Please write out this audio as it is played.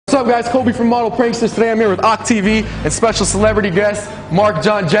What's up, guys? Kobe from Model Pranksters. Today I'm here with OCTV and special celebrity guest Mark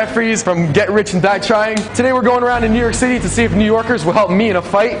John Jeffries from Get Rich and Die Trying. Today we're going around in New York City to see if New Yorkers will help me in a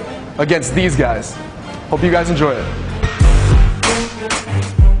fight against these guys. Hope you guys enjoy it.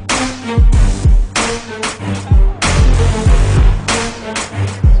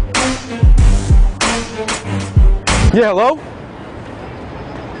 Yeah, hello?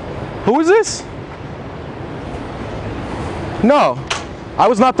 Who is this? No, I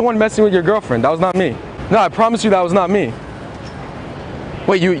was not the one messing with your girlfriend. That was not me. No, I promise you that was not me.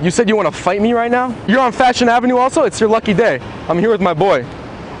 Wait, you said you want to fight me right now? You're on Fashion Avenue also? It's your lucky day. I'm here with my boy.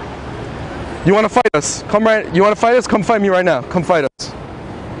 You want to fight us? You want to fight us? Come fight me right now. Come fight us.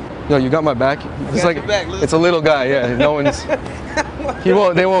 Yo, you got my back? It's like, it's a little guy, yeah. No one's, they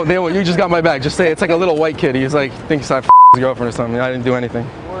won't, you just got my back. Just say, it's like a little white kid. He's like, thinks I f***ed his girlfriend or something. I didn't do anything.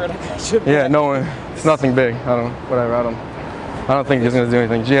 Yeah, no one, it's nothing big. Whatever, I don't think he's gonna do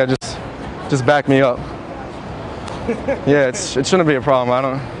anything. Yeah, just back me up. Yeah, it shouldn't be a problem. I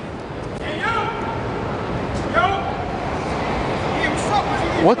don't.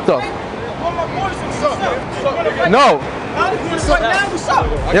 What the? No.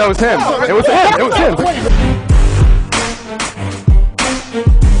 Yeah, it was him. It was him. It was him.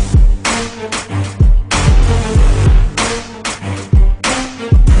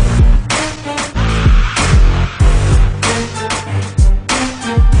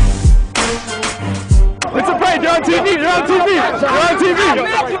 It's a prank. You're on TV. You're on TV. You're on TV.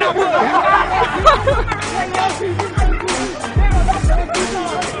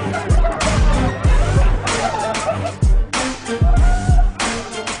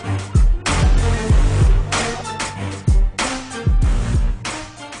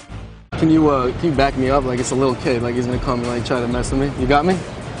 Can you back me up like it's a little kid, like he's gonna come and like try to mess with me? You got me?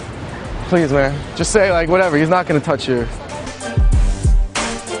 Please, man. Just say like whatever. He's not gonna touch you.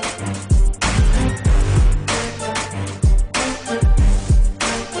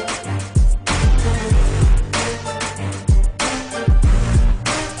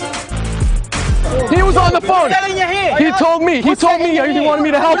 He was on the phone. He told me he wanted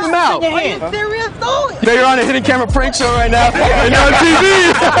me to help him out. Are you serious though? Yeah, you're on a hidden camera prank show right now. And you're on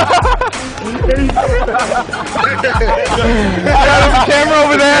TV. I got a camera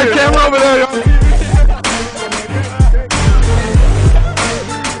over there. Camera over there.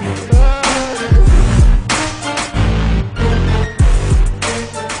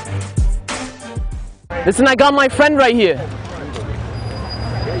 Listen, I got my friend right here.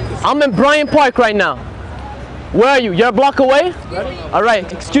 I'm in Bryant Park right now. Where are you? You're a block away? All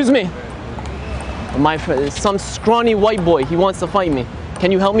right, excuse me. My friend, some scrawny white boy, he wants to fight me.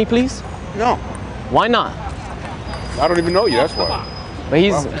 Can you help me, please? No. Why not? I don't even know you, that's why. But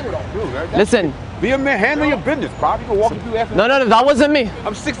he's... Listen. Be a man, handle your business, Bob. You can walk through after. No, that wasn't me.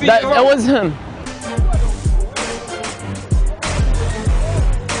 I'm 60 years old. That was him.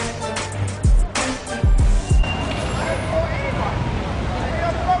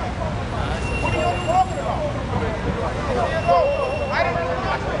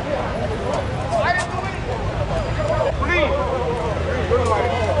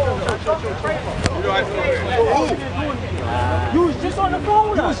 You was just on the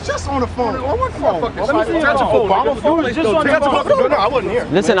phone. You was just on the phone. On what phone? Let me see your phone. Obama phone? You was just on the phone. No, I wasn't here.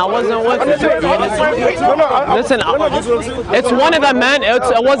 Listen, I wasn't with you. Listen, it's one of them, man.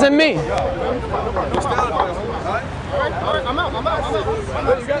 It wasn't me. I'm out.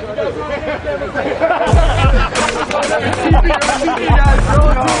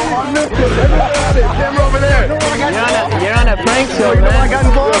 Camera over there. You're on a prank show,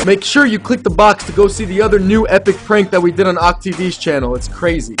 man. Make sure you click the box to go see the other new epic prank that we did on OCTV's channel. It's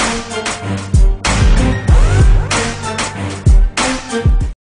crazy.